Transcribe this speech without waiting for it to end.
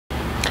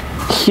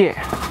Here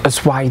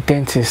is why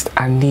dentists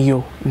are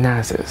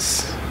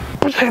neo-NAZIS.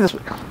 Put your head this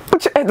way.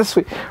 Put your head this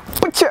way.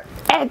 Put your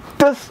head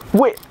this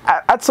way.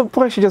 At some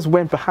point, she just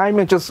went behind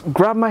me and just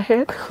grabbed my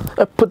head.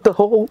 I put the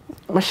whole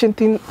machine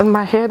thing on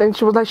my head, and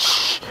she was like,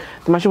 shh.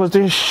 The machine was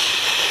doing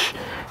shh.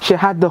 She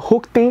had the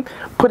hook thing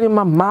put in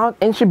my mouth,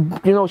 and she,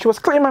 you know, she was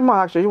cleaning my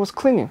mouth. Actually, she was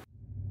cleaning.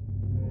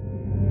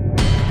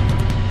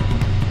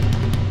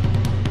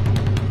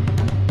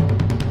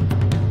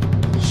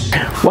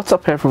 What's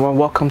up, everyone?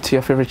 Welcome to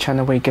your favorite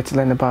channel where you get to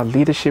learn about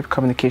leadership,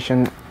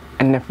 communication,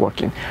 and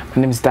networking.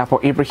 My name is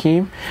Dapo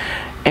Ibrahim,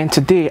 and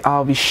today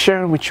I'll be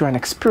sharing with you an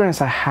experience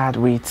I had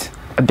with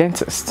a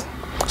dentist.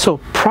 So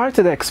prior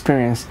to the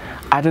experience,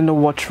 I don't know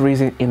what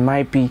reason it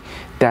might be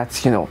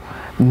that, you know,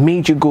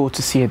 made you go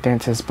to see a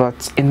dentist,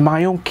 but in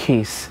my own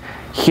case,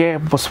 here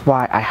was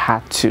why I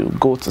had to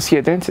go to see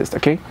a dentist.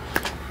 Okay,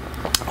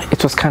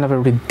 it was kind of a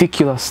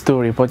ridiculous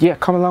story, but yeah,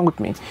 come along with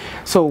me.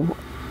 So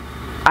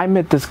I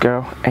met this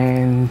girl,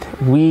 and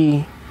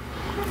we've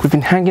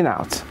been hanging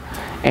out,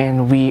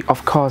 and we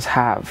of course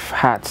have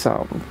had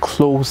some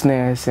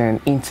closeness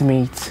and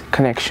intimate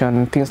connection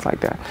and things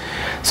like that.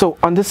 So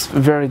on this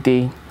very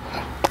day,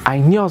 I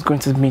knew I was going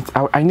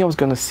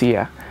to see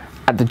her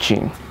at the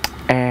gym,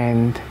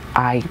 and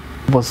I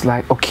was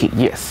like, okay,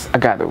 yes, I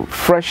gotta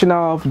freshen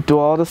up, do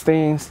all those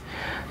things.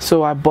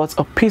 So I bought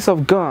a piece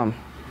of gum,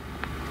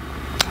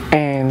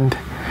 and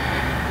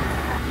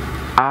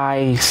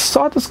I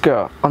saw this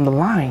girl on the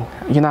line.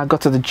 You know, I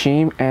got to the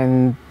gym,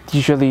 and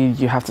usually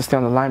you have to stay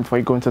on the line before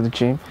you go into the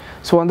gym.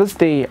 So on this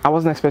day, I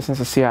wasn't expecting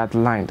to see her at the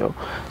line though.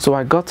 So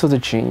I got to the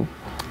gym,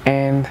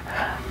 and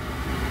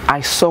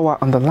I saw her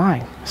on the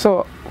line.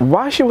 So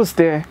while she was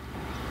there,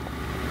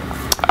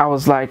 I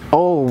was like,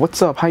 oh,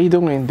 what's up? How you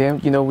doing? Then,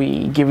 you know,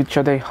 we gave each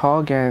other a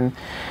hug, and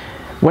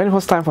when it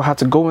was time for her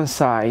to go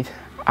inside,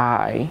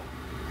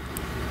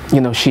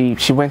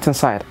 she went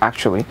inside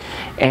actually,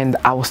 and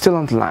I was still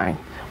on the line,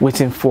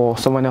 waiting for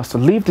someone else to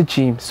leave the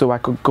gym so I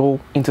could go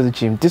into the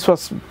gym. This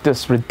was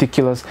just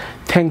ridiculous.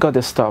 Thank God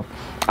they stopped.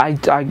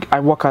 I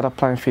work out at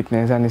Planet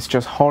Fitness, and it's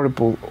just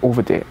horrible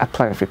over there at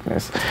Planet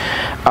Fitness,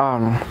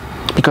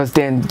 because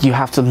then you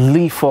have to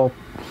leave,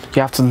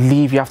 you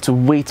have to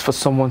wait for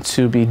someone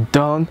to be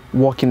done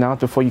working out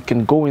before you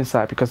can go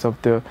inside, because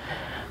of the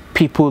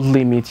people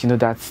limit, you know,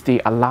 that they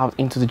allowed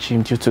into the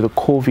gym due to the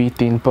COVID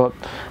thing. But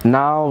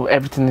now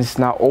everything is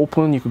now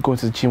open. You could go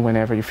into the gym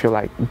whenever you feel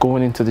like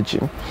going into the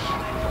gym.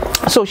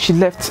 So she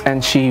left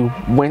and she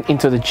went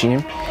into the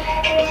gym,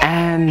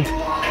 and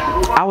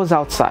I was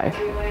outside.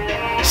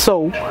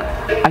 So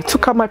I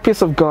took out my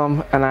piece of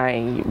gum, and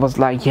I was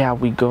like, yeah,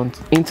 we're going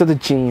into the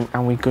gym,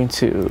 and we're going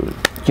to,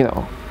 you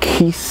know,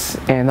 kiss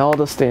and all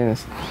those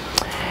things.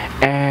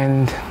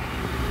 And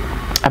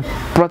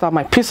I brought out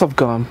my piece of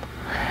gum,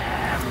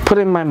 put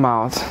it in my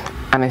mouth,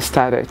 and I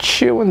started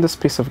chewing this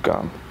piece of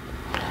gum.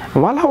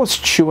 And while I was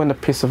chewing the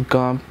piece of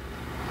gum,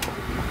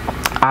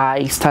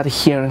 I started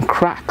hearing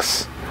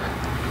cracks,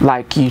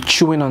 like you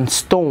chewing on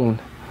stone.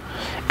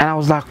 And I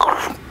was like,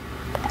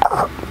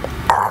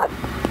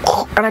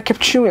 and I kept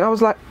chewing. I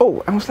was like,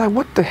 oh,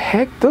 what the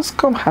heck? This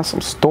gum has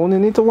some stone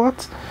in it or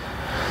what?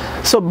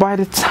 So by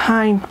the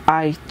time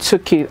I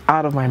took it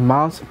out of my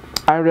mouth,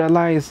 I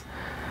realized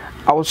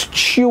I was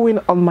chewing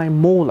on my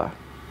molar.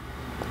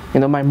 You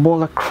know, my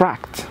molar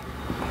cracked,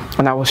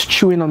 and I was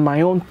chewing on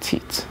my own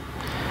teeth.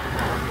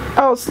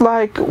 I was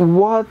like,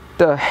 what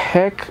the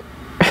heck?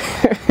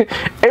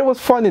 It was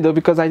funny though,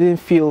 because I didn't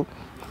feel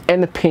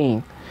any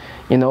pain.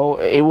 You know,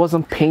 it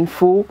wasn't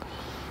painful.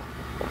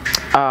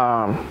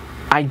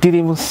 I didn't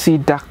even see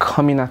that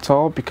coming at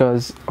all,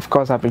 because of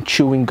course I've been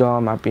chewing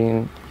gum, I've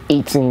been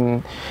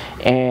eating,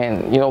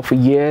 and you know, for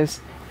years,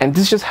 and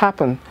this just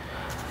happened.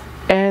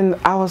 And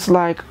I was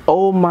like,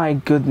 oh my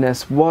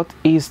goodness, what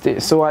is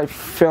this? So I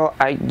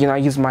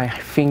used my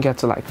finger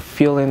to like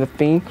feel in the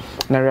thing,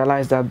 and I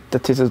realized that the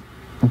tooth is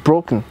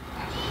broken.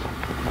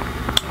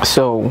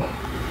 So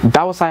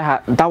that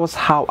was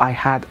how I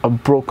had a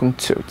broken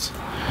tooth.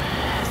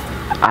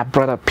 I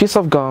brought a piece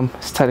of gum,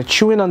 started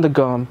chewing on the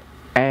gum,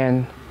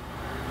 and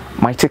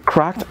my teeth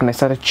cracked, and I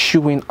started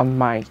chewing on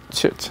my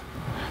tooth.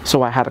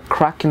 So I had a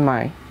crack in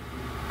my,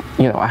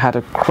 I had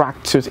a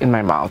cracked tooth in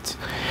my mouth.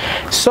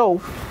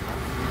 So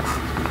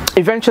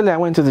eventually I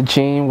went to the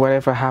gym.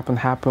 Whatever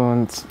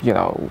happened, you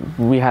know,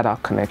 we had our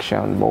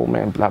connection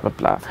moment, blah blah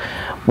blah.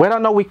 Whether or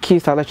not we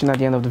kissed, I'll let you know at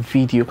the end of the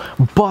video.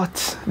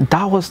 But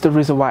that was the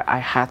reason why I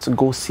had to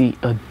go see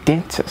a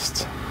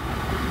dentist.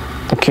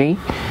 Okay,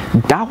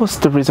 that was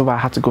the reason why I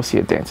had to go see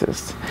a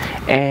dentist.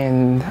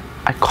 And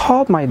I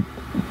called my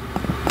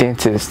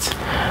dentist,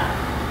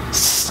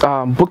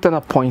 booked an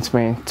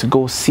appointment to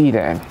go see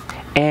them.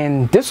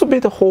 And this will be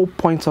the whole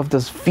point of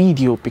this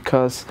video,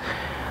 because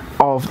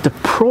of the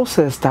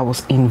process that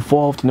was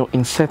involved, you know,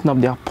 in setting up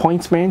the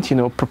appointment, you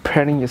know,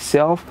 preparing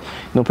yourself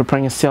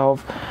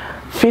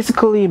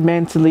physically,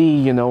 mentally,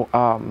 you know,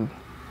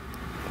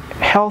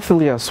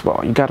 healthily as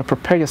well. You got to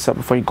prepare yourself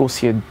before you go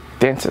see a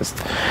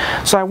dentist.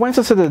 So I went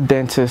to see the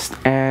dentist,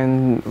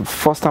 and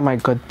first time I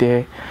got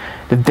there,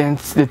 the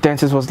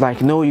dentist was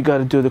like, no, you got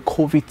to do the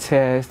COVID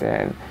test,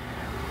 and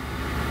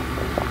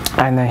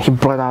then he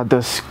brought out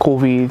this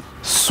COVID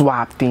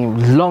swab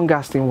thing,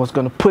 longest thing, was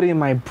gonna put it in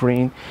my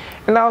brain.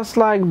 And I was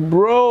like,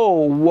 bro,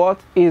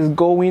 what is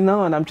going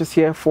on? I'm just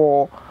here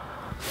for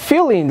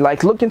feeling,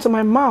 like look into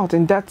my mouth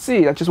and that's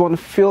it. I just want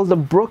to feel the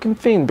broken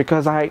thing,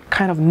 because I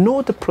kind of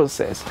know the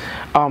process,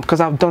 because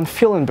I've done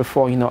filling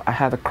before. You know, I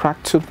had a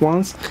cracked tooth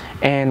once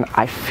and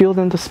I filled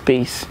in the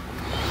space.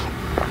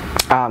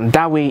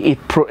 That way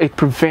it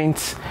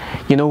prevents,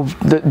 you know,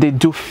 they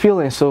do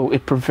filling, so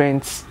it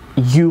prevents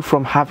you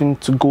from having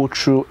to go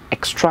through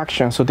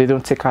extraction, so they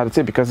don't take out the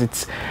teeth, because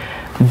it's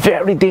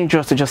very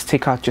dangerous to just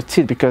take out your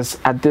teeth, because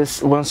at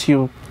this, once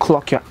you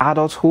clock your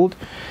adulthood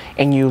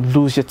and you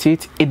lose your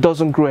teeth, it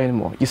doesn't grow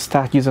anymore. You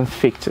start using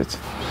fake teeth.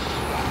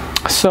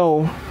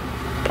 So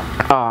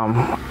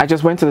I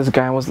just went to this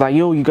guy and was like,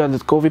 yo, you got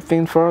this COVID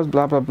thing for us,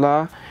 blah blah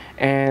blah.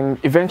 And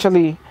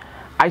eventually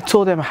I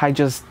told them I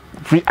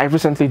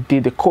recently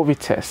did the COVID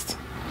test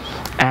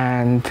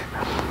and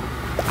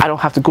I don't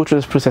have to go through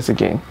this process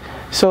again.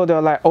 So they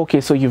were like, okay,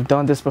 so you've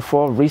done this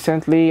before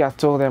recently? I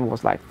told them it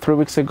was like 3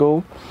 weeks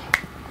ago.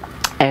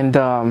 And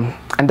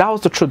that was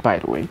the truth, by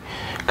the way,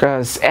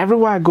 because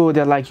everywhere I go,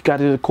 they're like, you got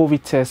to do the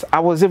COVID test. I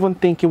was even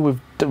thinking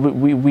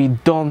we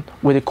done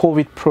with the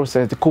COVID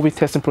process, the COVID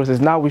testing process.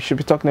 Now we should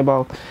be talking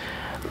about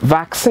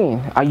vaccine.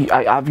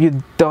 Have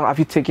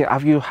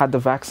you had the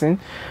vaccine?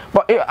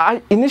 But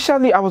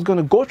initially I was going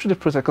to go through the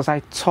process because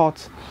I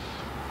thought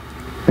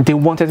they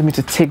wanted me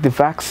to take the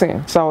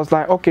vaccine. So I was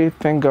like, okay,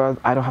 thank God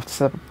I don't have to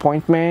set up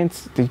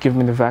appointments. They give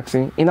me the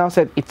vaccine. And I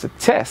said, it's a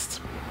test.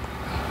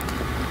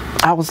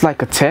 I was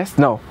like, a test?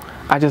 No,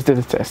 I just did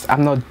a test.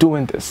 I'm not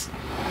doing this.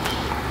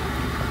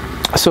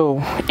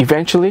 So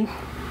eventually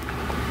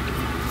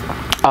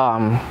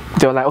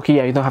they were like, okay,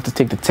 yeah, you don't have to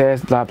take the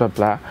test, blah blah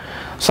blah.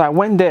 So I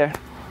went there,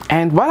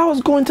 and while I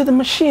was going to the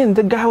machine,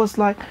 the guy was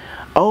like,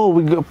 oh,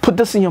 we gonna put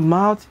this in your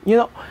mouth, you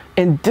know.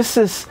 And this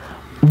is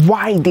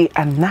why they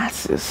are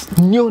NAZIS,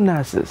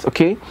 neo-NAZIS,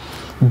 okay?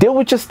 They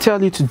would just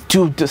tell you to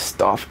do this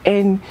stuff,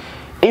 and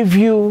if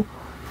you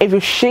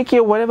shake it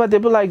or whatever, they'll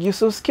be like, you're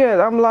so scared.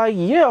 I'm like,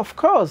 yeah, of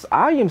course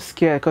I am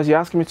scared, because you're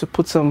asking me to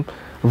put some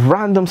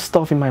random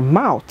stuff in my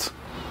mouth,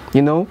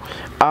 you know.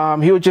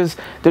 They'll just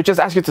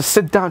ask you to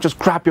sit down, just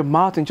grab your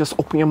mouth and just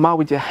open your mouth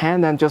with your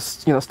hand and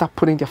just, you know, start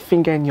putting your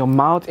finger in your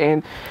mouth,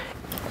 and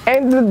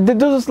the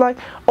dude was like,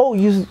 oh,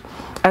 you.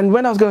 And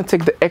when I was going to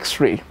take the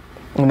x-ray,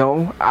 you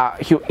know,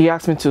 he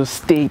asked me to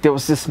stay. There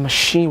was this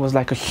machine, it was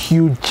like a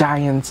huge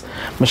giant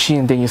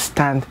machine. Then you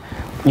stand,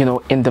 you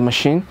know, in the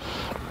machine,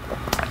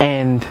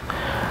 and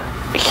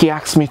he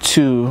asked me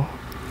to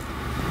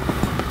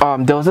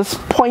there was this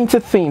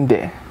pointed thing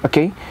there,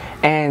 okay,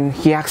 and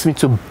he asked me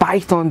to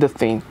bite on the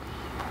thing,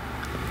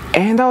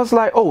 and I was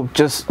like, oh,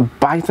 just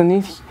bite on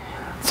it.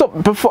 So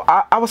before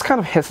I was kind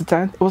of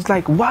hesitant. It was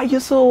like, why are you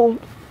so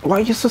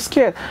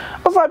scared?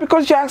 I was like,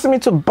 because you're asking me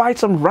to bite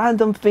some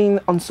random thing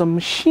on some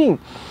machine.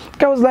 The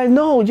guy was like,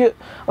 no, I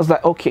was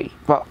like, okay.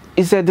 Well,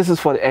 he said this is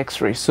for the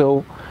x-ray,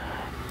 so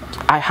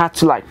I had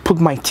to like put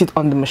my teeth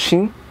on the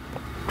machine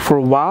for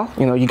a while.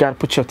 You know, you gotta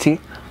put your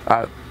teeth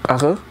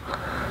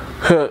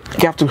you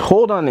have to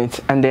hold on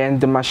it, and then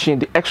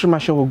the x-ray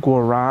machine will go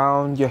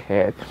around your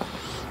head.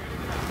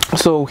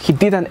 So he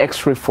did an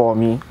x-ray for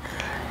me,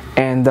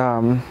 and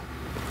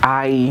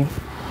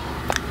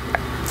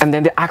and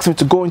then they asked me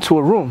to go into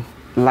a room,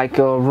 like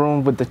a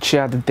room with the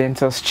chair, the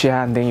dentist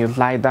chair, and then you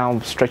lie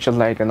down, stretch your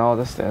leg and all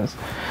those things.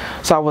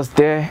 So I was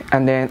there,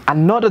 and then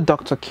another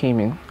doctor came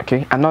in,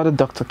 okay, and the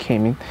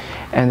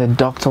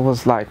doctor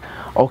was like,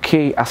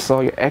 okay, I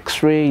saw your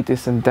x-ray,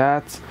 this and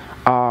that.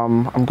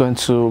 I'm going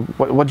to,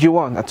 what do you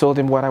want? I told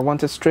him what I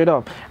wanted straight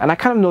up. And I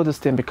kind of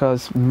noticed him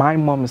because my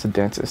mom is a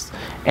dentist,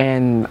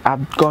 and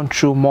I've gone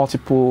through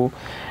multiple,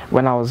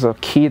 when I was a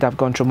kid, I've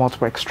gone through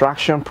multiple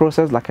extraction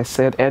process. Like I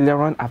said earlier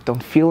on, I've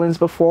done fillings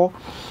before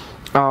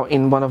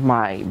in one of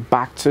my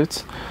back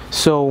teeth.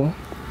 So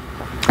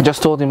I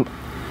just told him,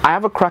 I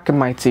have a crack in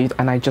my teeth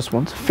and I just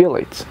want to fill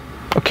it,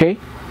 okay,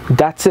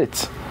 that's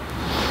it.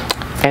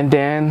 And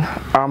then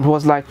he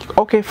was like,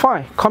 okay,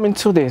 fine, come in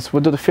 2 days,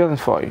 we'll do the filling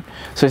for you.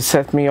 So he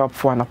set me up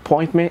for an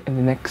appointment in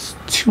the next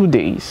 2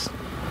 days,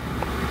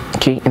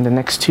 okay, in the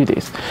next 2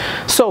 days.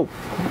 So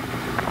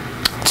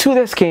 2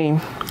 days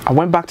came, I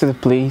went back to the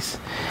place.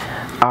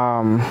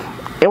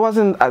 It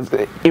wasn't as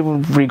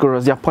even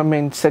rigorous. The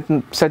appointment,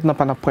 setting up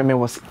an appointment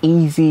was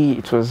easy.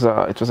 It was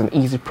an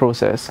easy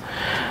process.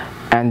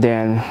 And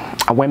then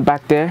I went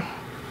back there,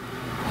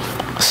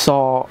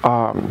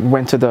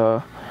 went to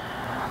the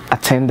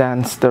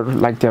attendants, the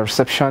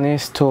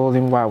receptionist, told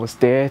him why I was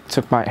there,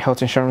 took my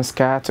health insurance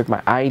card, took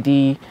my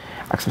ID,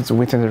 asked me to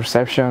wait in the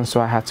reception,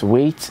 so I had to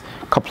wait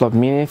a couple of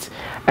minutes,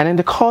 and then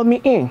they called me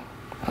in.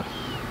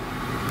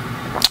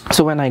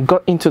 So when I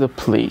got into the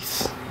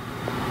place,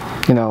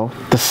 you know,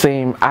 the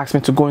same, asked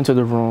me to go into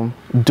the room,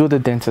 do the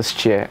dentist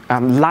chair,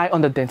 lie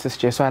on the dentist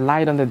chair. So I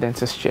lied on the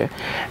dentist chair,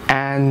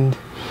 and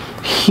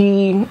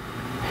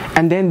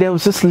And then there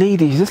was this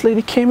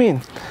lady came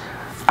in,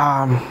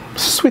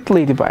 sweet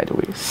lady, by the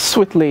way,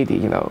 sweet lady,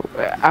 you know.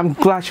 I'm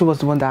glad she was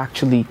the one that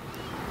actually,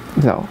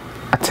 you know,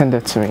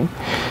 attended to me.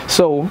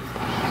 So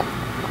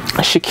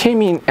she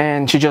came in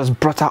and she just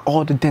brought out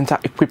all the dental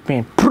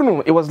equipment.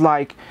 It was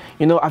like,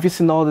 you know, have you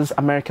seen all these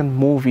American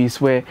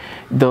movies where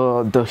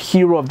the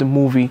hero of the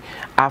movie,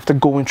 after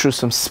going through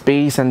some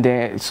space and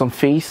then some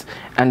phase,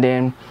 and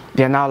then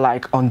they're now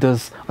like on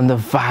the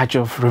verge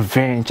of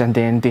revenge, and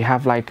then they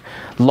have like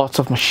lots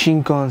of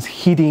machine guns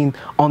hidden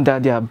under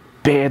their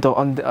bed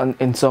or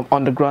in some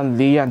underground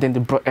layer, and then they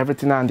brought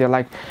everything out and they're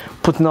like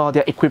putting all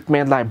their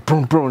equipment like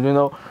boom boom, you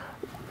know.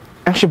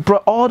 And she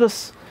brought all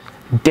this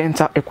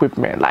dental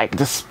equipment, like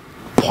this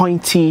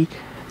pointy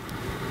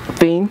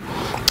thing,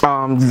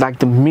 like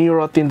the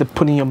mirror thing they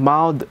put in your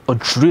mouth, a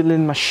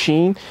drilling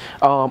machine,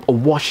 a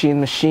washing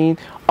machine.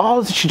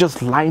 All she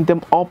just lined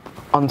them up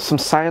on some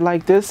side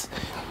like this,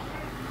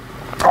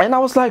 and I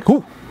was like,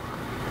 ooh.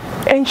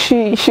 And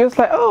she was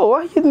like, oh,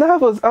 why are you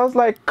nervous? I was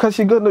like,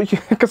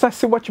 because I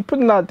see what you're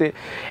putting out there.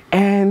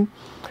 And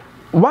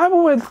why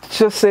were we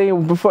just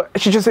saying before,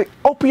 she just said,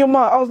 open your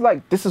mouth. I was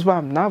like, this is why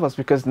I'm nervous,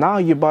 because now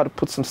you're about to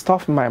put some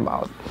stuff in my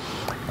mouth.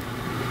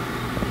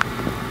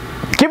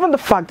 Given the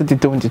fact that they're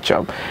doing the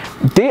job,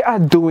 they are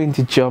doing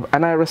the job,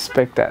 and I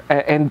respect that.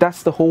 And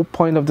that's the whole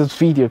point of this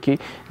video, okay?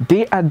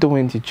 They are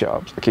doing the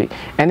jobs, okay?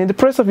 And in the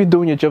process of you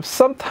doing your job,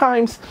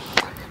 sometimes,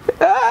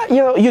 you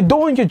know, you're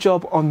doing your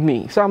job on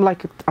me. So I'm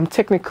like, I'm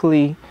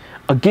technically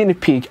a guinea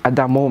pig at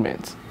that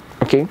moment,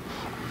 okay?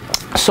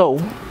 So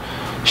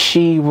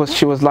she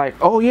was like,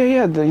 oh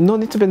yeah, you no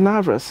need to be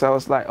nervous. So I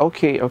was like,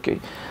 okay.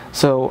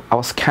 So I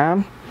was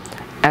calm,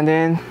 and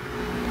then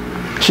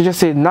she just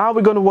said, now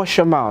we're gonna wash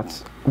your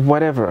mouth.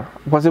 Whatever,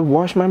 was it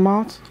wash my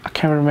mouth? I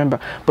can't remember,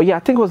 but yeah, I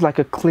think it was like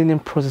a cleaning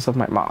process of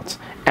my mouth.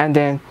 And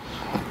then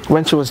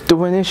when she was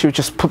doing it, she would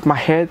just put my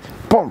head,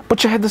 boom,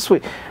 put your head this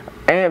way.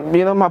 And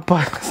you know, my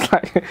butt was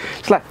like,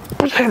 she's like,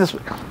 put your head this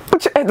way,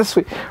 put your head this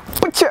way,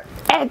 put your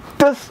head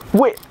this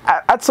way.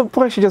 At some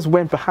point, she just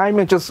went behind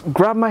me and just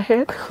grabbed my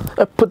head,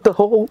 put the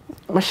whole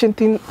machine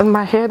thing on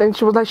my head, and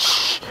she was like,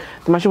 shh.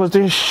 The machine was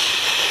doing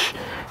shh.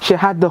 She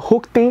had the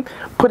hook thing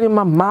put in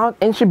my mouth,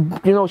 and she,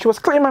 you know, she was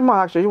cleaning my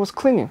mouth. Actually, she was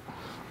cleaning.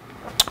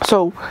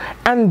 So,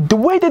 and the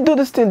way they do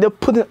this thing, they're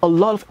putting a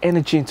lot of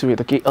energy into it,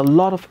 okay? A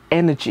lot of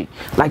energy.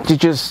 Like, you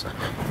just,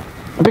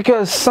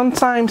 because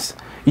sometimes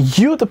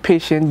you, the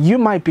patient, you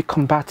might be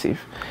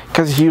combative,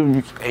 because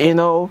you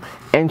know,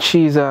 and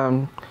she's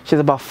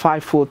about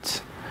 5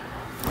 foot,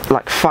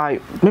 like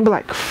 5, maybe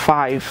like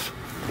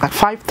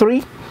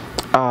 5'3",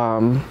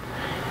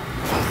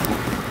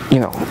 you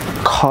know,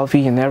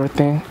 curvy and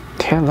everything.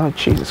 Dear Lord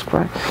Jesus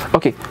Christ.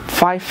 Okay,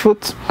 5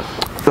 foot,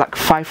 like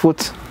 5 foot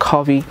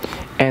curvy,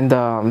 and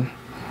I'm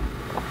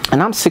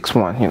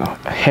 6'1", you know,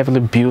 heavily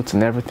built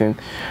and everything.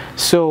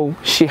 So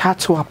she had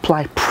to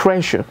apply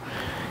pressure,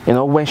 you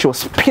know, when she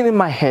was pinning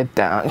my head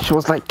down. She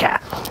was like, yeah,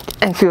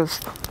 and she was,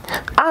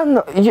 I don't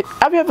know,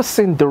 have you ever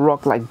seen The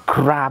Rock like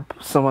grab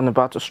someone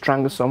about to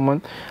strangle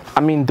someone?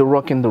 I mean, The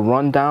Rock in The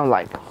Rundown,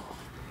 like,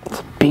 it's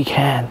a big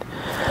hand.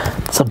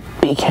 It's a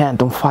big hand,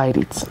 don't fight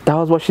it. That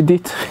was what she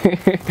did.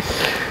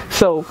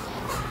 So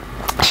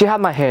she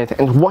had my head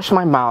and washed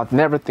my mouth and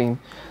everything.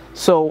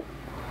 So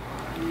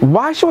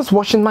while she was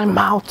washing my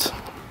mouth,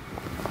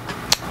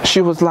 she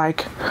was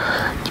like,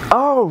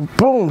 oh,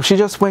 boom, she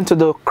just went to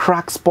the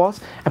crack spots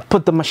and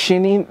put the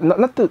machine in,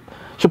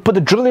 she put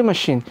the drilling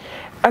machine,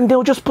 and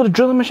they'll just put the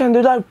drilling machine,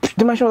 and like,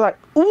 the machine was like,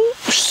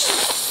 oof,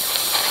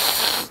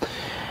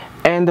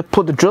 and they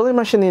put the drilling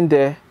machine in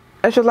there,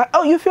 and she was like,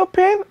 oh, you feel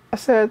pain? I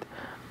said,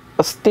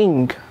 a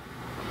sting.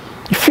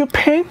 You feel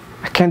pain?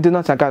 I can't do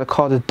nothing, I gotta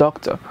call the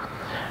doctor.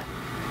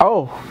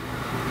 Oh,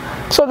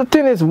 so the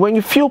thing is, when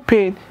you feel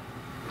pain,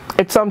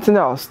 it's something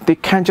else. They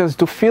can't just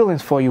do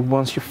feelings for you.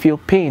 Once you feel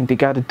pain, they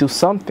gotta do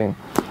something.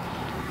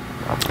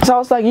 So I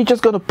was like, you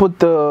just gotta put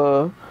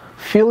the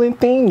feeling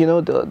thing, you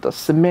know, the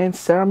cement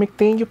ceramic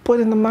thing you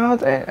put in the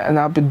mouth, and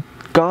I'll be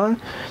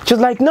gone. She's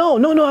like, no,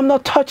 I'm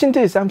not touching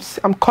this. I'm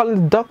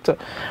calling the doctor.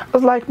 I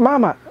was like,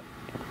 mama,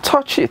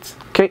 touch it,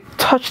 okay?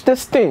 Touch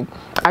this thing.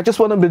 I just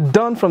want to be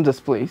done from this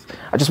place.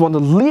 I just want to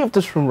leave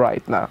this room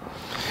right now.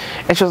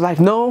 And she was like,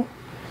 no.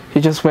 He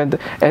just went,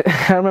 and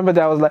I remember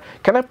that I was like,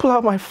 can I pull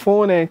out my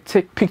phone and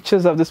take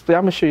pictures of this place?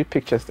 I'm gonna show you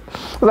pictures. I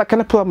was like, can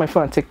I pull out my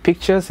phone and take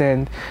pictures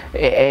and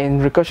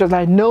record? She was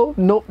like, no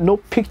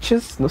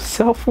pictures, no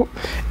cell phone.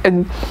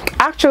 And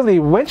actually,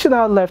 when she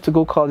now left to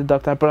go call the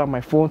doctor, I brought out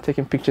my phone,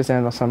 taking pictures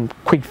and some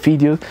quick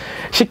videos.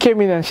 She came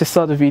in and she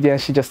saw the video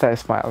and she just started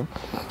smiling.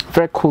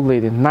 Very cool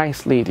lady,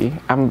 nice lady.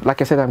 Like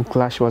I said, I'm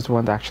glad she was the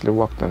one that actually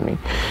worked on me.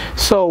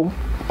 So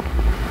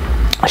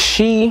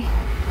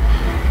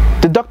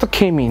the doctor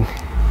came in.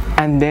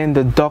 And then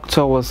the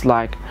doctor was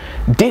like,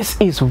 this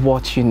is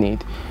what you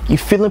need. You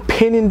feeling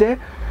pain in there?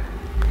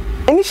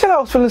 Initially, I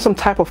was feeling some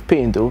type of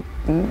pain though.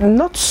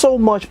 Not so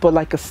much, but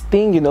like a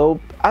sting, you know.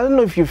 I don't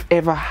know if you've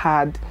ever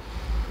had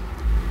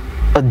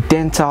a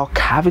dental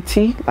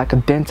cavity, like a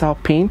dental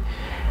pain.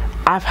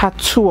 I've had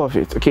 2 of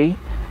it, okay?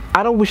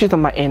 I don't wish it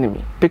on my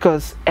enemy,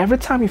 because every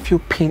time you feel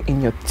pain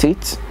in your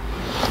teeth,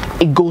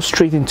 it goes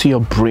straight into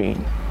your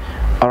brain.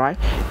 All right,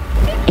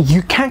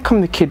 you can't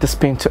communicate this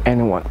pain to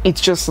anyone. It's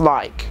just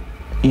like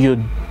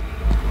you're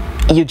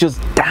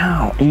just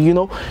down. You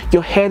know,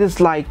 your head is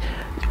like,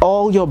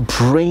 all your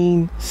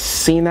brain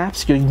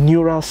synapses, your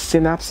neural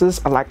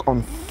synapses are like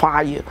on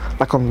fire,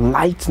 like on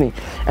lightning,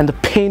 and the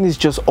pain is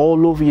just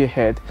all over your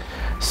head.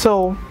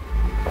 So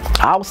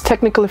I was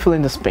technically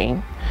feeling this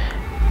pain.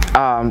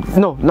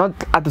 No, not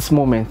at this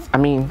moment. I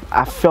mean,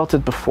 I felt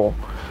it before.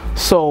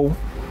 So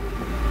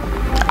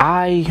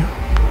I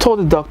told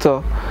the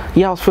doctor,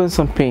 yeah, I was feeling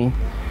some pain.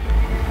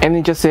 And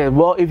he just said,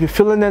 well, if you're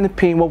feeling any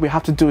pain, what we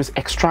have to do is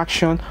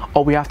extraction,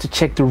 or we have to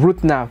check the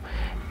root nerve.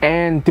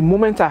 And the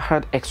moment I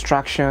heard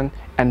extraction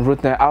and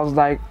root nerve, I was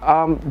like,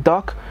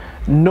 doc,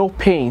 no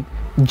pain,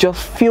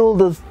 just feel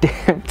this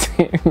damn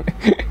thing.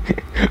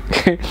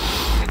 Okay.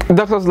 The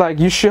doctor was like,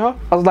 you sure?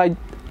 I was like,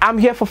 I'm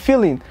here for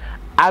feeling.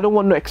 I don't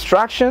want no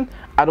extraction.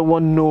 I don't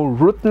want no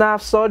root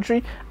nerve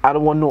surgery. I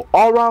don't want no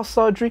oral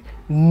surgery.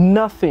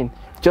 Nothing.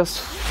 Just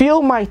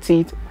feel my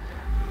teeth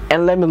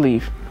and let me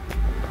leave.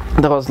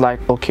 That was like,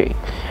 okay.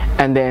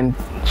 And then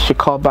she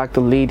called back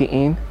the lady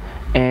in,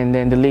 and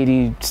then the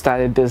lady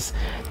started this.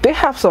 They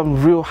have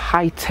some real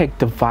high-tech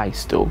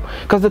device though,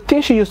 because the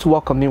thing she used to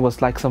work on me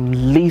was like some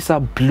laser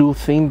blue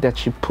thing that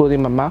she put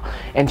in my mouth,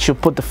 and she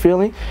put the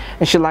filling,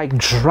 and she like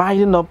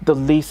drying up the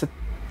laser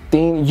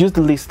thing, use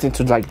the laser thing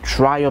to like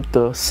dry up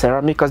the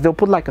ceramic, because they'll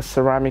put like a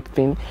ceramic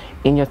thing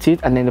in your teeth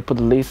and then they put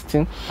the laser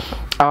thing.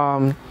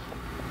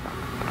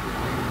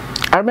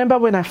 I remember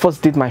when I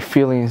first did my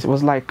fillings, it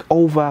was like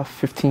over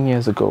 15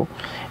 years ago,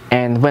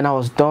 and when I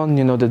was done,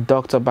 you know, the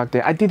doctor back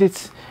there, I did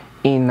it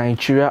in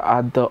Nigeria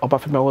at the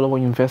Obafemi Awolowo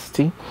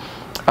University.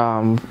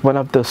 One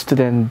of the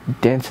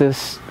student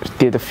dentists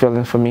did the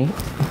filling for me.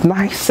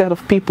 Nice set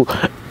of people,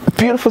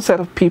 beautiful set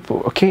of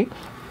people, okay,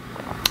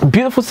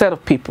 beautiful set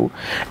of people.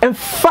 In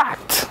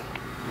fact,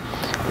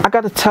 I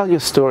gotta tell you a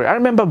story. I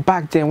remember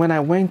back then when I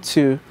went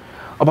to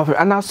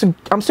Obafemi, and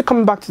I'm still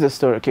coming back to the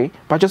story, okay,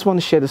 but I just want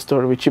to share the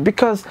story with you,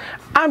 because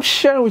I'm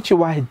sharing with you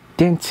why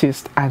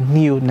dentists are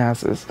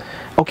neo-Nazis.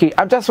 Okay,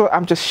 I'm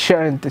just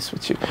sharing this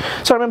with you.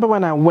 So I remember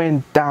when I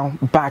went down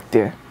back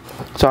there,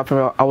 so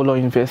Obafemi Awolowo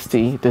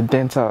University, the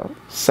dental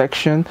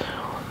section,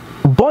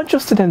 bunch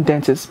of student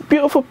dentists,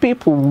 beautiful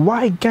people,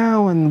 white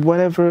gown and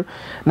whatever.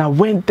 And I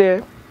went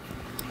there,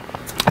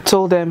 I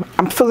told them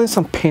I'm feeling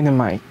some pain in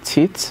my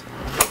teeth.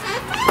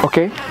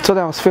 Okay, told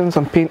them I was feeling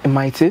some pain in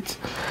my teeth,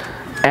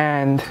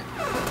 and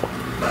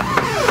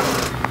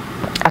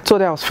I told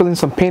them I was feeling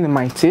some pain in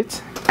my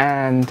teeth,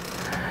 and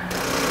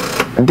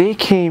they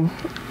came,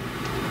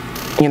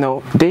 you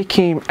know, they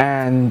came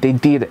and they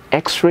did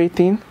x-ray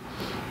thing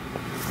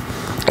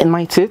in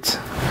my teeth.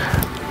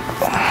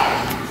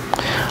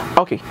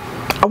 Okay,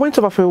 I went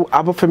to Obafemi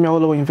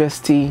Awolowo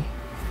University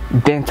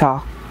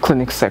dental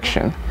clinic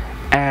section,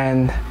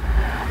 and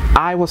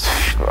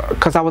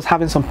because I was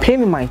having some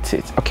pain in my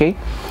teeth, okay,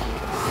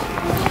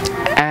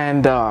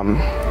 and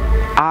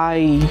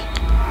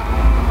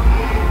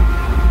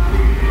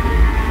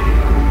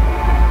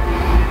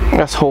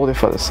let's hold it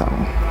for the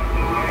sound.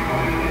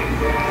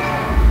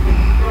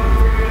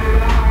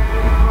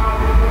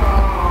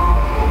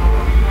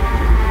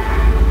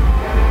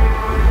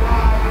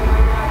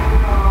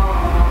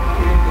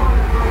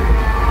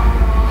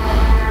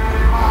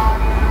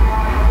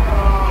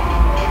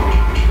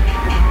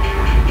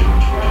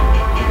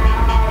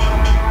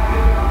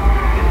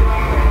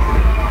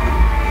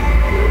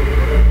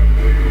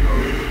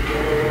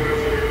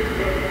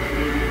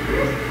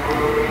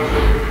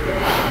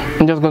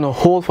 I'm just going to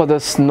hold for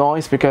this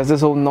noise, because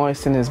this whole noise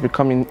thing is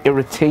becoming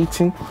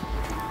irritating.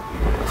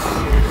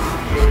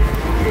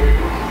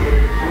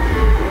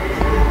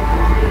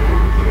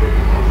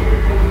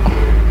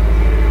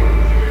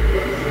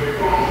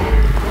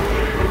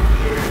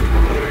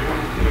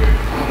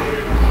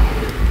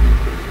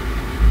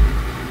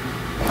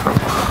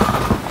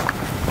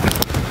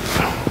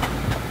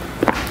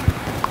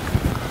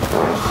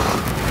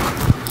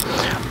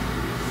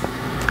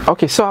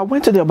 Okay, so I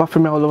went to the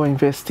Obafemi Awolowo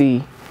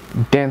University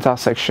dental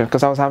section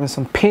because I was having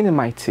some pain in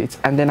my teeth,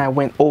 and then I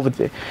went over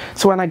there.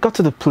 So when I got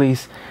to the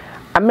place,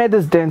 I met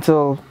this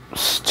dental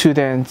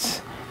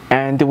students,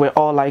 and they were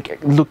all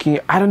like looking,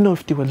 I don't know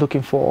if they were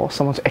looking for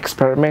someone to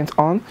experiment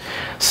on.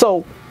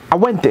 So I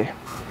went there,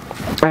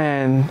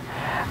 and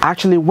I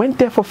actually went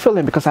there for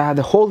filling because I had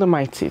a hole in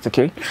my teeth,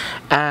 okay.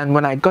 And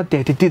when I got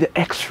there, they did the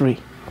x-ray.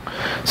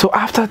 So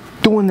after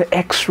doing the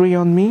x-ray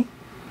on me,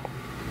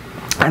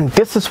 and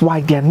this is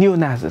why they're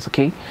neo-Nazis,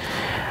 okay,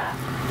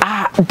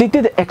 they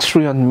did the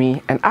x-ray on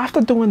me, and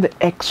after doing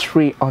the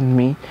x-ray on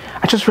me,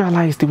 I just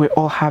realized they were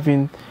all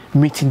having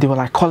meeting. They were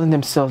like calling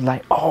themselves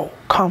like, oh,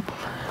 come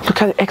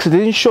look at the x-ray. They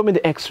didn't show me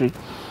the x-ray,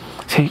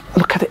 say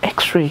look at the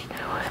x-ray.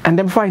 And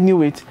then before I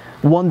knew it,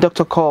 one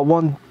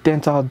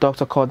dental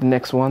doctor called the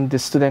next one, the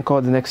student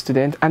called the next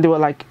student, and there were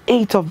like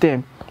 8 of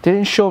them. They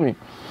didn't show me.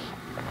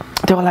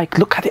 They were like,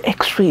 look at the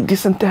x-ray,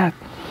 this and that.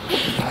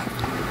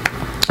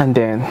 And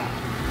then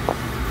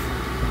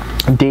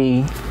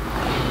they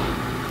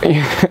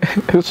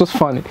It was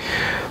funny.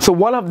 So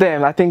one of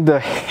them, I think the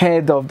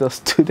head of the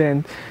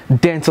student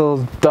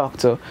dental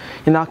doctor,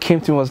 he now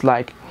came to me and was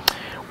like,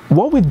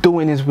 what we're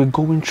doing is we're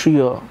going through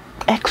your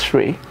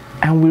x-ray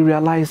and we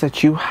realize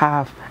that you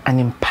have an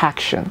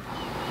impaction.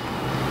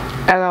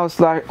 And I was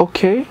like,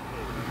 okay.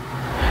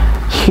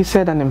 He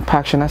said an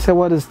impaction. I said,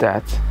 what is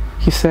that?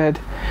 He said,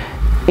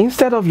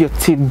 instead of your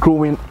teeth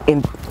growing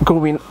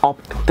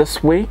up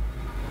this way,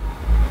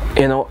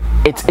 you know,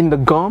 it's in the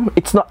gum,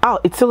 it's not out,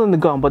 it's still in the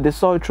gum, but they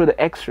saw it through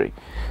the x-ray.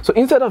 So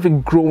instead of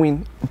it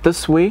growing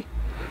this way,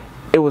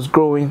 it was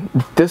growing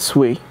this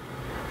way.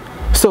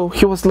 So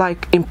he was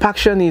like,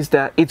 impaction is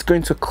that it's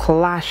going to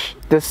clash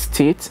this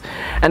teeth.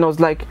 And I was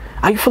like,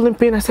 are you feeling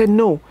pain? I said,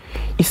 no.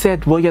 He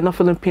said, well, you're not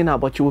feeling pain now,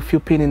 but you will feel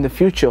pain in the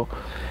future.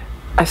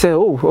 I said,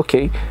 oh,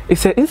 okay. He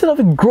said, instead of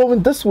it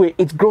growing this way,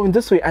 it's growing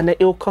this way, and then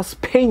it will cause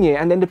pain here,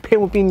 and then the pain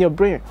will be in your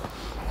brain.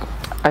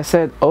 I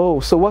said, oh,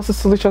 so what's the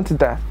solution to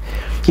that?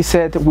 He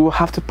said, we will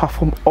have to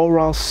perform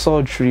oral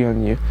surgery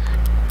on you.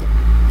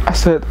 I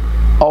said,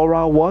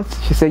 oral what?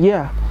 He said,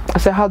 yeah. I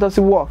said, how does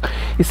it work?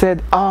 He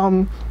said,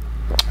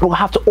 we'll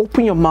have to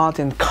open your mouth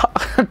and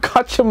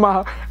cut your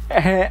mouth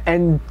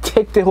and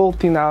take the whole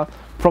thing out.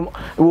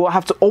 We'll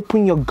have to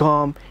open your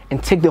gum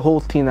and take the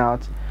whole thing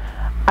out.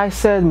 I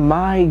said,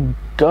 my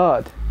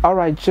God. All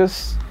right,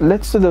 just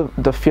let's do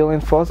the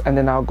feeling first, and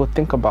then I'll go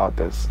think about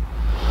this.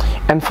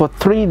 And for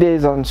 3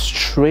 days on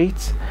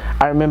straight,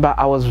 I remember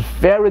I was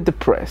very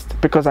depressed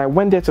because I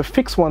went there to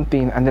fix one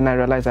thing and then I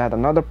realized I had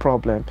another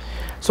problem.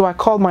 So I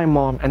called my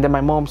mom, and then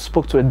my mom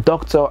spoke to a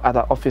doctor at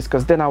our office,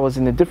 because then I was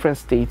in a different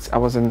state. I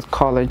was in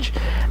college,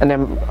 and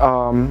then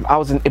I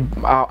was in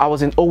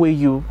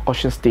OAU,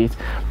 Ocean State.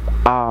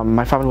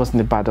 My family was in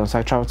Ibadan, so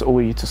I traveled to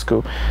OAU to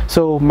school.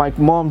 So my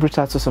mom reached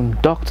out to some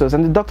doctors,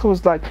 and the doctor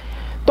was like,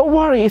 don't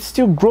worry, it's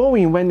still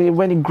growing.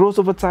 When it grows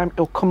over time,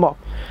 it'll come up.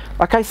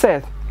 Like I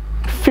said,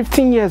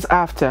 15 years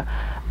after,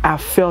 I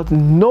felt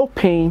no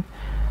pain.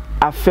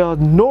 I felt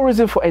no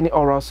reason for any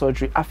oral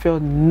surgery. I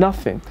felt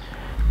nothing.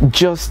 I'm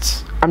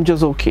just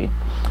okay.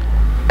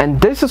 And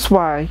this is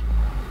why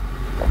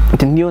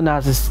the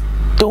neo-Nazis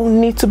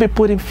don't need to be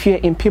putting fear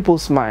in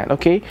people's mind,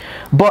 okay?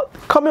 But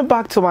coming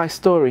back to my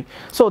story,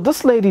 so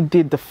this lady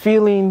did the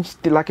fillings.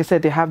 Like I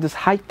said, they have this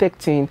high-tech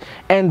thing,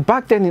 and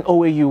back then in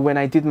OAU, when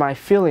I did my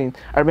filling,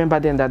 I remember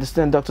then that the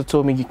student doctor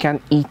told me you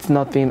can't eat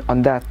nothing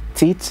on that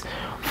teeth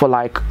for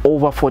like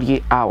over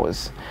 48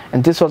 hours,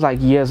 and this was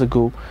like years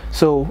ago.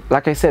 So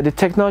like I said, the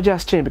technology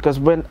has changed, because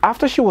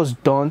after she was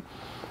done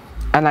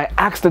and I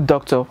asked the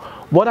doctor,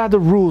 what are the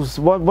rules,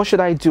 what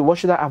should I do, what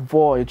should I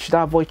avoid, should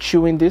I avoid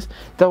chewing this?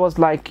 That was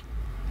like,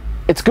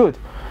 it's good,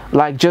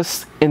 like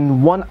just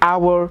in 1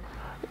 hour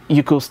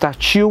you could start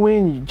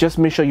chewing. You just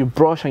make sure you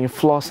brush and you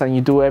floss and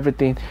you do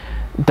everything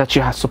that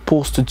you are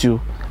supposed to do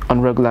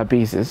on regular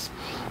basis.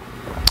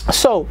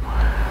 So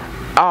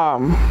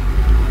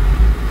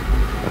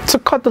to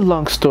cut the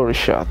long story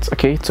short,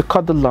 okay,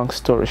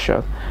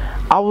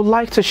 I would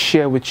like to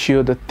share with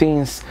you the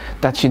things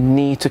that you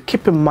need to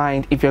keep in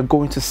mind if you're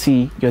going to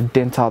see your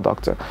dental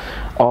doctor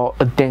or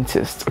a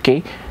dentist,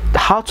 okay?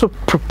 How to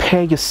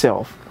prepare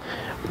yourself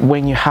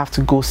when you have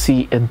to go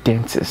see a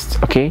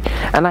dentist, okay?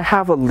 And I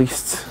have a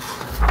list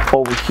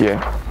over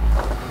here.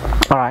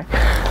 All right,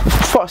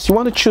 first you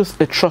want to choose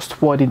a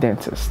trustworthy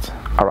dentist.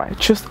 All right,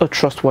 choose a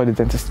trustworthy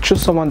dentist.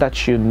 Choose someone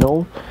that you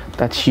know,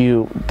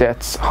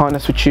 that's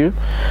honest with you.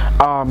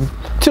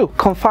 2,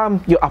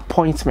 confirm your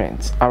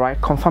appointment. All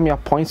right, confirm your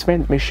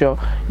appointment. Make sure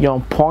you're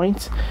on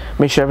point.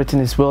 Make sure everything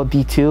is well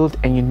detailed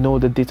and you know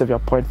the date of your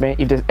appointment.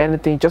 If there's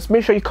anything, just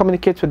make sure you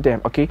communicate with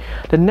them, okay?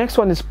 The next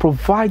one is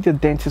provide your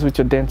dentist with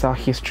your dental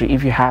history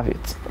if you have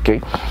it, okay?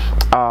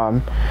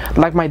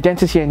 Like my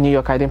dentist here in New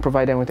York, I didn't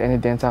provide them with any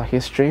dental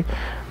history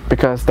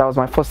because that was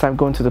my first time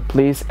going to the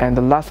place, and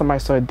the last time I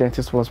saw a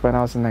dentist was when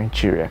I was in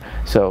Nigeria,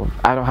 so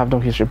I don't have no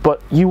history.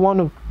 But you want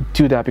to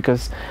do that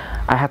because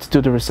I had to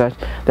do the research.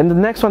 Then the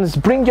next one is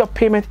bring your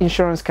payment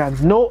insurance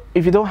card. No,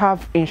 if you don't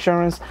have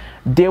insurance,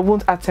 they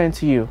won't attend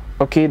to you,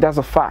 okay? That's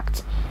a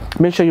fact.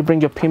 Make sure you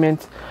bring your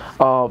payment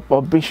or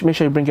make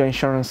sure you bring your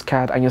insurance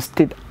card and your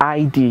state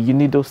ID. You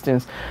need those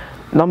things.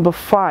 Number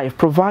 5,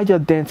 provide your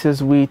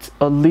dentist with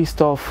a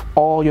list of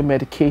all your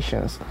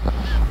medications.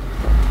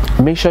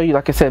 Make sure you,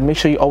 like I said, make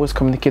sure you always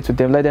communicate with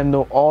them. Let them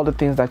know all the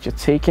things that you're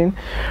taking.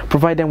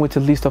 Provide them with a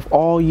list of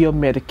all your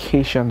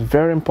medications.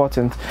 Very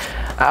important.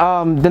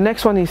 The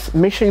next one is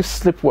make sure you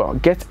sleep well.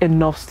 Get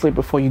enough sleep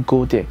before you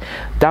go there.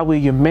 That way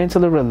you're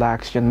mentally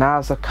relaxed, your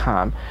nerves are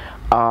calm.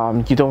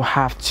 You don't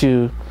have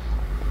to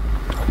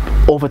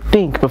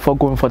overthink before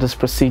going for this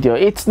procedure.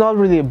 It's not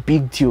really a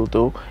big deal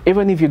though.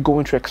 Even if you're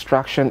going through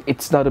extraction,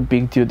 it's not a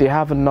big deal. They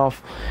have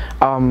enough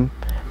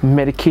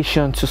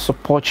medication to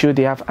support you.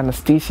 They have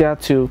anesthesia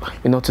to,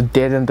 you know, to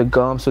deaden the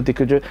gum, so they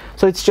could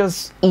so it's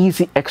just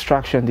easy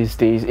extraction these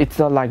days. It's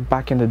not like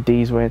back in the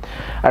days when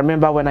I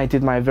remember when I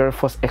did my very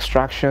first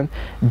extraction,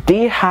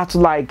 they had to,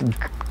 like,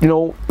 you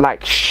know,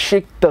 like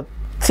shake the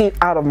teeth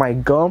out of my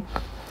gum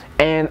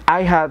And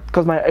I had,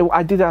 because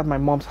I did that at my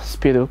mom's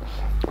hospital.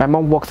 My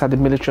mom works at the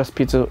military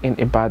hospital in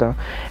Ibadan,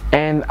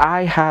 and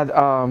I had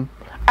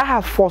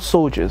 4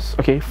 soldiers,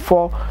 okay,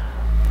 4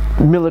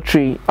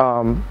 military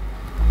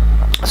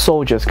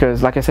soldiers,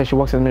 because like I said, she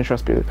works in the military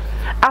hospital.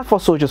 I had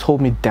 4 soldiers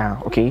hold me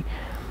down, okay,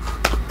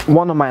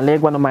 one on my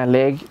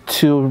leg,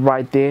 2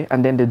 right there,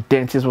 and then the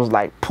dentist was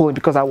like pulling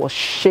because I was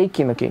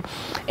shaking, okay.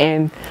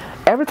 And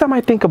every time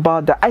I think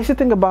about that, I still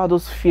think about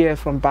those fears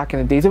from back in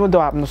the days, even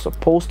though I'm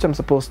supposed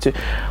to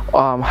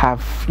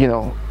have, you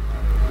know,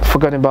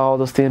 forgotten about all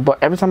those things. But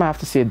every time I have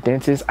to see a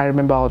dentist, I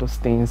remember all those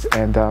things,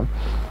 and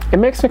it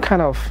makes me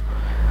kind of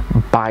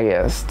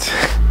biased,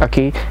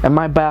 okay, and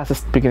my bias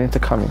is beginning to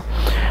come in.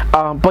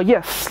 But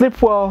yes,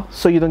 sleep well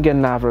so you don't get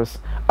nervous.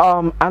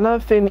 Another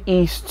thing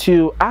is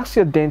to ask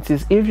your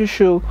dentist if you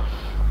should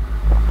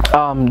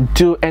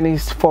do any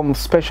form of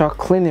special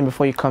cleaning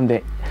before you come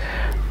there.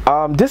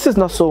 This is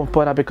not so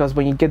important, because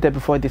when you get there,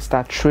 before they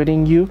start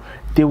treating you,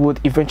 they would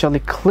eventually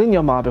clean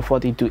your mouth before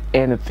they do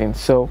anything.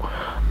 So,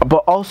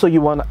 but also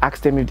you want to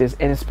ask them if there's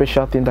any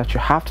special thing that you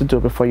have to do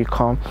before you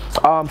come.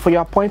 For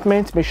your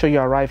appointment, make sure you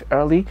arrive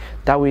early.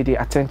 That way they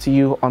attend to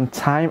you on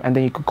time, and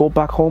then you could go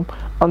back home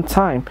on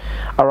time.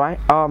 All right.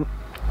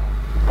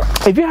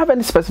 If you have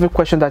any specific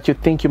question that you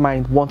think you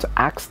might want to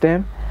ask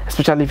them,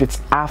 especially if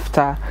it's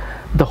after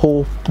the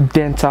whole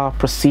dental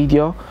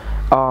procedure,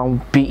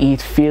 be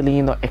it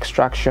filling or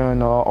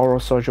extraction or oral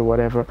surgery,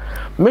 whatever,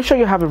 make sure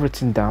you have it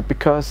written down,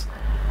 because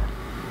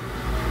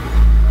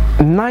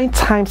 9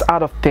 times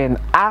out of 10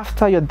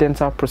 after your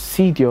dental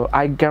procedure,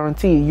 I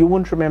guarantee you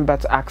won't remember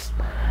to ask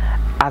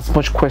as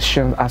much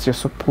questions as you're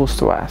supposed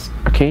to ask,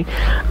 okay,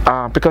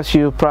 because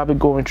you're probably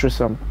going through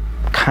some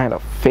kind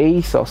of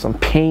phase or some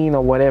pain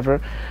or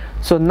whatever.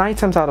 So 9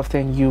 times out of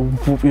 10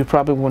 you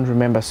probably won't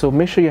remember. So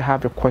make sure you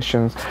have your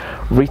questions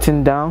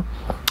written down.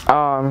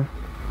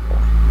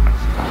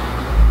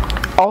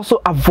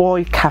 Also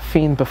avoid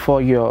caffeine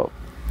before your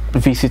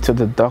visit to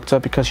the doctor,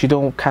 because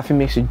caffeine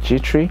makes you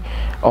jittery,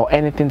 or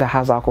anything that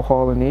has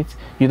alcohol in it.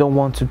 You don't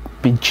want to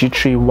be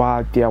jittery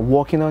while they are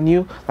working on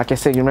you. Like I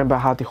said, you remember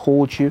how they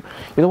hold you.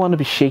 You don't want to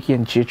be shaky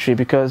and jittery,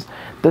 because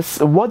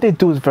what they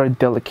do is very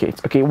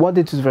delicate, okay. What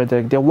they do is very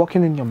delicate. They're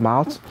working in your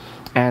mouth,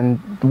 and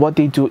what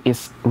they do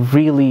is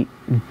really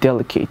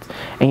delicate,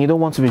 and you don't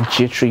want to be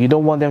jittery. You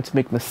don't want them to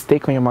make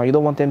mistake on your mouth. You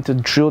don't want them to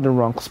drill the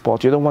wrong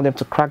spot. You don't want them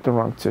to crack the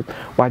wrong tooth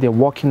while they're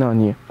working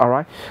on you. All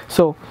right.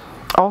 So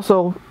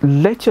also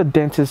let your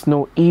dentist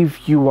know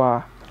if you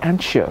are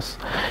anxious.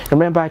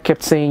 Remember, I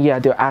kept saying, yeah,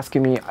 they're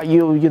asking me,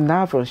 you're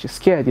nervous, you're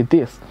scared, you're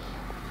this.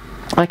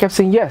 I kept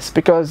saying yes,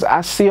 because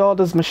I see all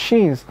those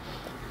machines,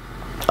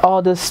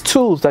 all these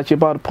tools that you're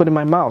about to put in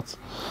my mouth,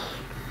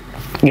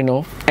 you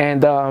know.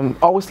 And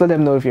always let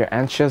them know if you're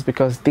anxious,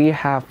 because they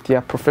have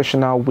their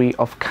professional way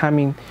of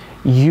calming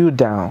you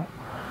down.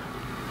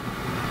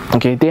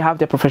 Okay, they have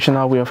their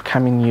professional way of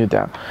calming you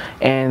down,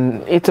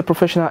 and it's a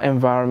professional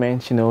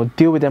environment, you know.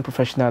 Deal with them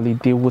professionally.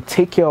 They will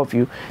take care of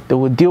you. They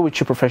will deal with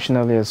you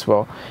professionally as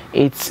well.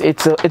 It's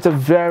a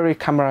very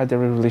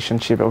camaraderie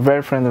relationship, a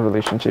very friendly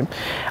relationship.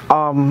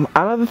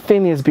 Another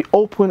thing is, be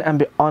open and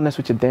be honest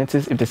with your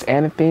dentist. If there's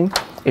anything,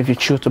 if you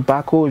chew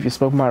tobacco, if you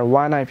smoke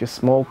marijuana, if you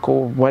smoke,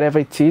 or whatever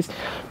it is,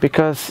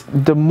 because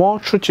the more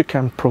truth you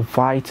can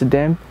provide to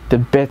them, the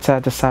better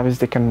the service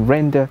they can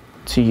render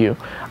to you.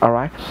 All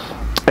right.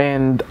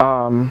 And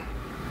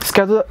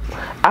schedule,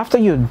 after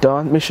you're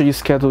done, make sure you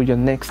schedule your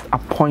next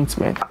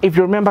appointment. If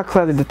you remember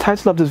clearly, the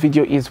title of this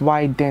video is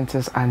Why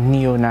Dentists Are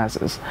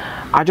Neo-Nazis.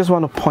 I just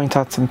want to point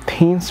out some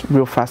things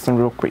real fast and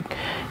real quick.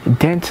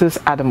 Dentists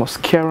are the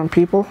most caring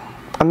people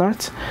on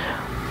earth.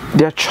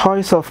 Their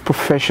choice of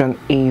profession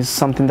is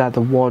something that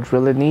the world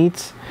really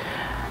needs.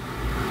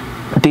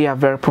 They are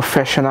very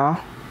professional,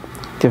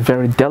 they're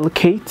very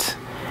delicate,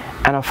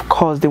 and of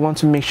course they want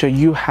to make sure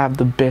you have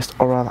the best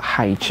oral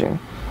hygiene.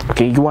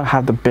 Okay, you want to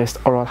have the best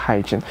oral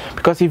hygiene,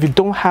 because if you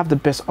don't have the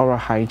best oral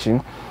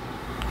hygiene,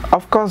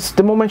 of course,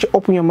 the moment you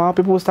open your mouth,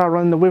 people will start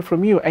running away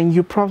from you, and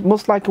you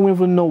most likely won't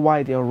even know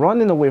why they're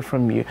running away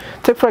from you.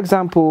 Take for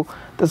example,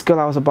 this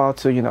girl I was about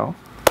to, you know,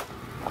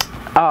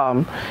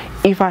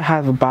 if I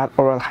have a bad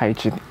oral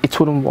hygiene, it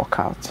wouldn't work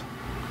out.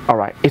 All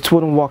right, it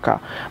wouldn't work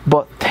out.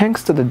 But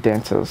thanks to the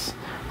dentists,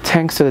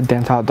 thanks to the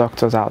dental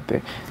doctors out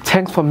there,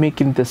 thanks for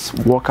making this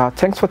work out,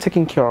 thanks for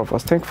taking care of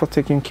us, thanks for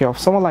taking care of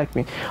someone like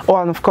me. Oh,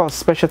 and of course,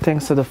 special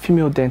thanks to the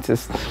female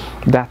dentists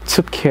that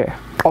took care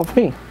of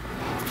me.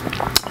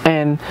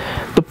 And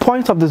the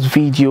point of this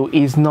video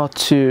is not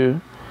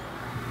to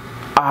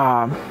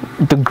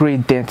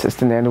degrade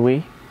dentists in any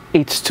way.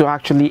 It's to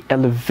actually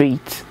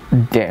elevate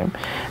them.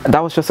 And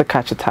that was just a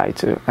catchy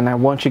title, and I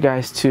want you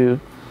guys to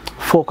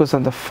focus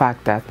on the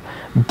fact that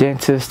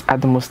dentists are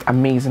the most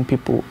amazing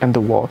people in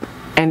the world.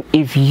 And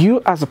if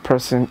you as a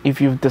person, if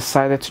you've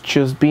decided to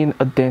choose being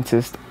a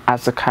dentist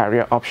as a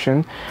career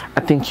option,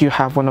 I think you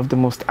have one of the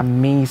most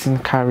amazing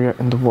career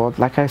in the world.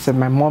 Like I said,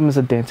 my mom is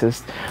a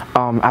dentist.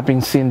 I've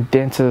been seeing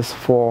dentists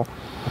for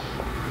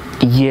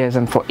years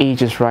and for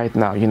ages right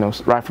now, you know,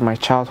 right from my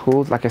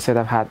childhood. Like I said,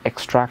 I've had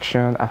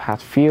extraction, I've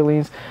had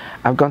feelings,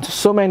 I've gone to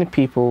so many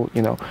people,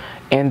 you know,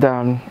 and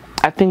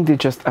I think they're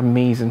just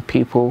amazing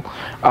people,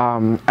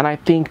 and I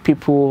think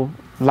people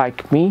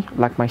like me,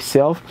 like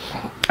myself,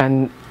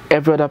 and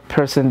every other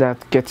person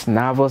that gets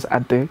nervous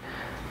at the,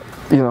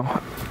 you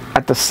know,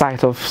 at the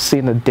sight of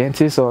seeing a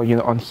dentist, or you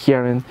know, on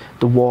hearing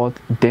the word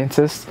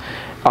dentist,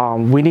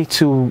 we need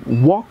to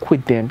walk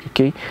with them,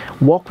 okay?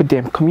 Walk with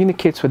them,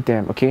 communicate with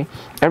them, okay?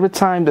 Every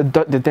time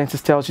the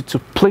dentist tells you to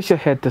place your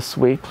head this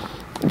way,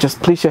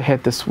 just place your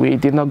head this way.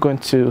 They're not going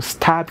to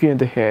stab you in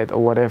the head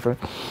or whatever.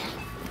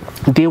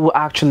 They will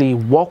actually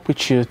walk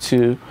with you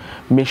to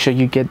make sure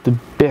you get the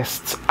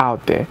best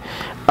out there.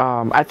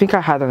 I think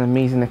I had an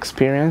amazing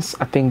experience.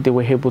 I think they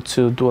were able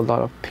to do a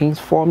lot of things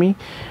for me,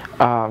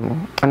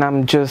 and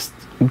I'm just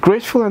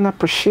grateful and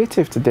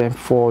appreciative to them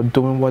for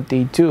doing what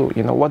they do.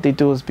 You know, what they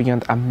do is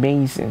beyond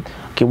amazing.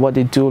 Okay, what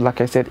they do,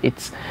 like I said,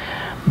 it's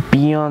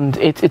beyond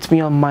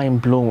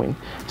mind-blowing.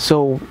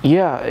 So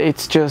yeah,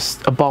 it's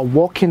just about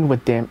walking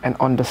with them and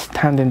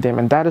understanding them,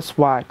 and that is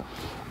why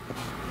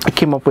I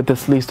came up with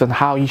this list on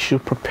how you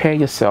should prepare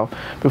yourself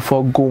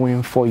before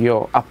going for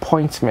your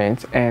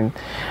appointment, and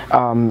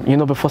you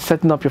know, before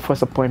setting up your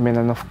first appointment,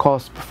 and of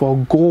course before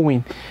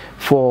going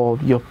for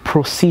your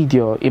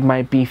procedure. It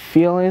might be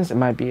fillings, it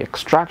might be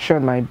extraction,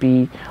 it might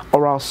be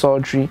oral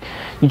surgery.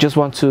 You just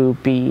want to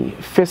be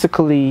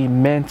physically,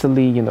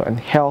 mentally, you know, and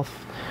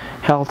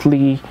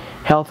healthily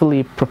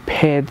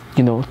prepared,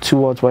 you know,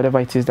 towards whatever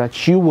it is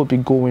that you will be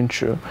going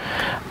through.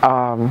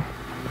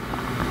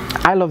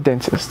 I love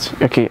dentists.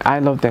 Okay, I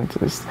love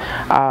dentists.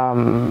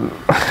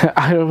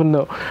 I don't even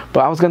know,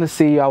 but I was gonna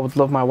say I would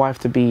love my wife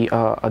to be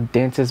a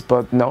dentist,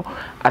 but no,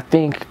 I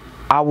think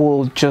I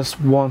will just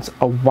want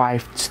a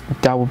wife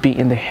that will be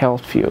in the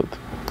health field.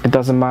 It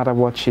doesn't matter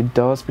what she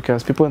does,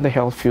 because people in the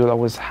health field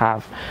always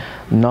have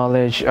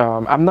knowledge.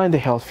 I'm not in the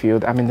health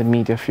field, I'm in the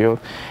media field,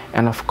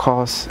 and of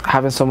course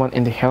having someone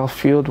in the health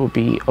field will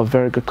be a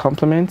very good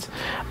compliment.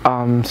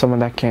 Someone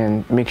that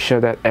can make sure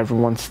that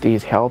everyone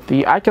stays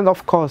healthy. I can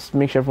of course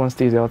make sure everyone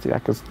stays healthy,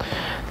 because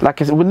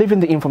like I said, we live in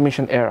the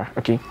information era.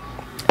 Okay,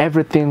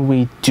 everything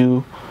we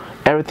do,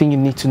 everything you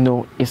need to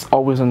know is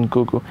always on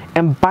Google.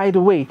 And by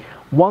the way,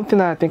 one thing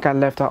that I think I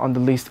left out on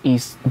the list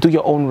is do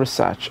your own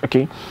research.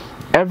 Okay,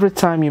 every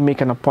time you make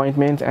an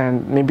appointment,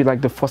 and maybe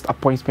like the first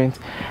appointment,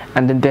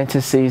 and the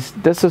dentist says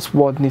this is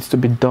what needs to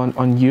be done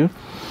on you,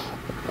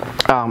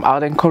 I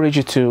would encourage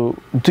you to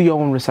do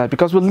your own research,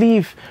 because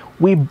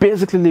we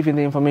basically live in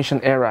the information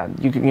era.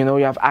 You know,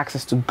 you have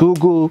access to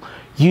Google,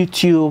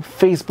 YouTube,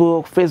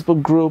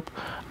 Facebook group,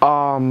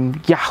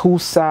 Yahoo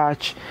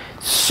search,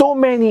 so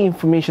many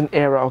information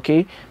era.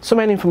 Okay, so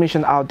many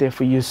information out there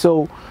for you.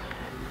 So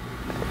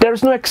there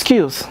is no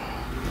excuse.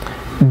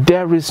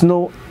 There is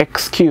no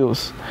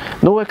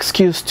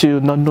excuse to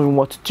not knowing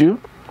what to do.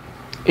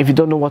 If you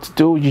don't know what to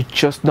do, you're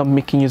just not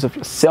making use of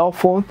your cell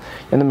phone,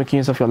 you're not making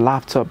use of your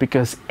laptop,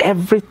 because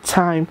every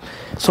time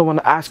someone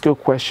asks you a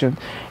question,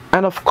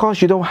 and of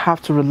course you don't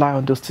have to rely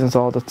on those things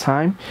all the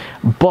time,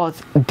 but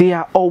they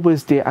are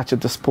always there at your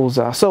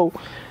disposal. So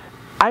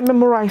I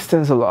memorize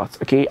things a lot.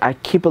 Okay, I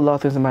keep a lot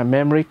of things in my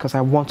memory because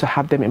I want to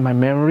have them in my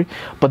memory,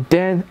 but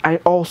then I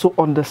also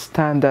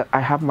understand that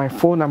I have my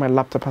phone and my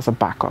laptop as a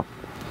backup.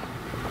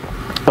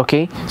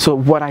 Okay, so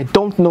what I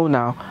don't know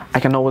now,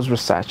 I can always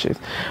research it.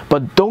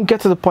 But don't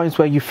get to the point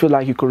where you feel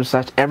like you could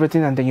research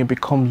everything and then you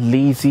become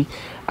lazy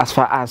as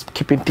far as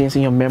keeping things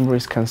in your memory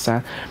is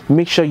concerned.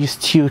 Make sure you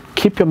still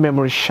keep your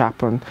memory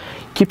sharpened,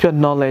 keep your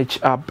knowledge,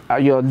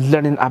 your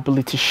learning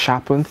ability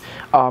sharpened,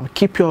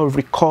 keep your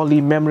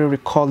memory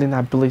recalling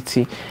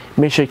ability.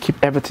 Make sure you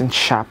keep everything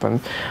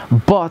sharpened.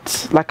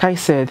 But like I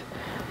said,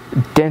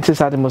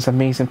 dentists are the most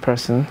amazing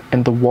person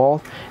in the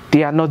world.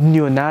 They are not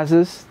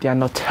neo-Nazis, they are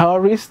not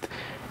terrorists.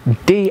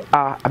 They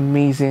are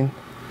amazing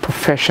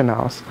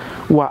professionals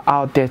who are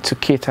out there to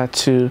cater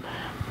to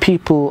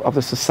people of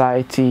the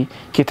society,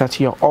 cater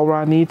to your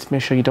oral needs,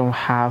 make sure you don't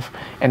have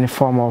any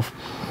form of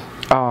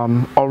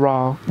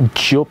oral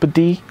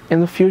jeopardy in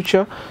the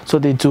future. So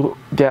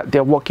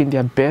they're working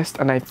their best.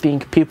 And I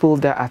think people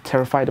that are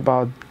terrified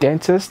about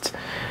dentists,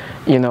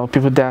 you know,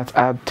 people that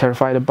are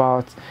terrified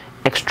about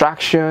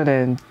extraction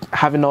and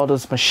having all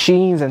those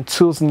machines and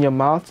tools in your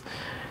mouth,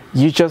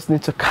 you just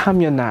need to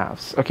calm your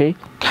nerves. Okay,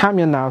 calm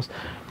your nerves,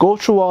 go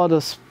through all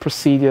those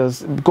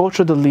procedures, go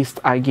through the list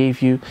I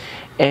gave you,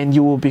 and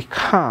you will be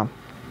calm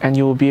and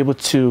you will be able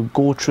to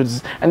go through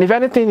this. And if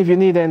anything, if you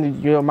need any,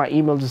 you know, my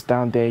email is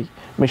down there.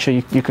 Make sure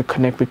you could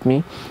connect with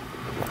me.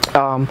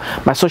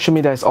 My social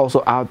media is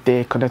also out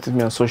there. Connect with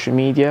me on social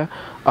media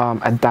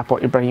at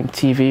Dapo Ibrahim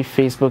TV,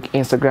 Facebook,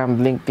 Instagram,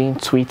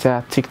 LinkedIn,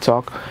 Twitter,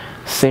 TikTok,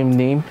 same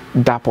name,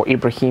 Dapo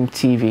Ibrahim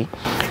TV.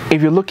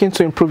 If you're looking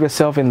to improve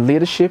yourself in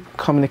leadership,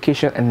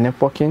 communication, and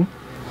networking,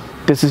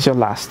 this is your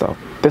last stop.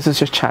 This is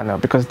your channel,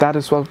 because that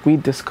is what we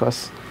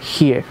discuss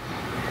here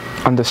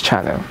on this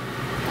channel.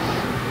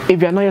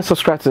 If you're not yet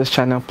subscribed to this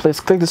channel, please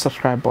click the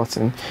subscribe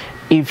button.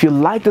 If you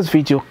like this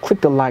video,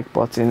 click the like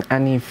button.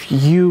 And if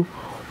you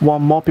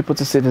want more people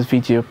to see this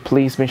video,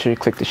 please make sure you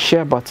click the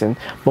share button.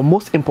 But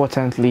most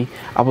importantly,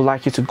 I would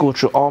like you to go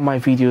through all my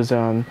videos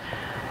on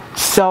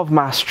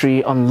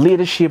self-mastery, on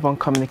leadership, on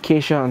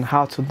communication, on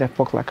how to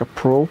network like a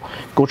pro.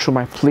 Go through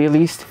my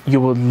playlist. You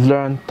will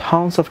learn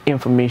tons of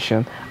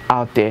information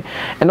out there.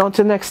 And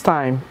until next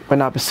time,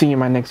 when I'll be seeing you in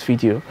my next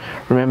video,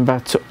 remember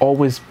to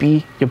always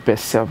be your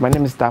best self. My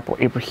name is Dapo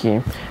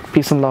Ibrahim.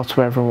 Peace and love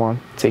to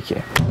everyone. Take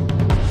care.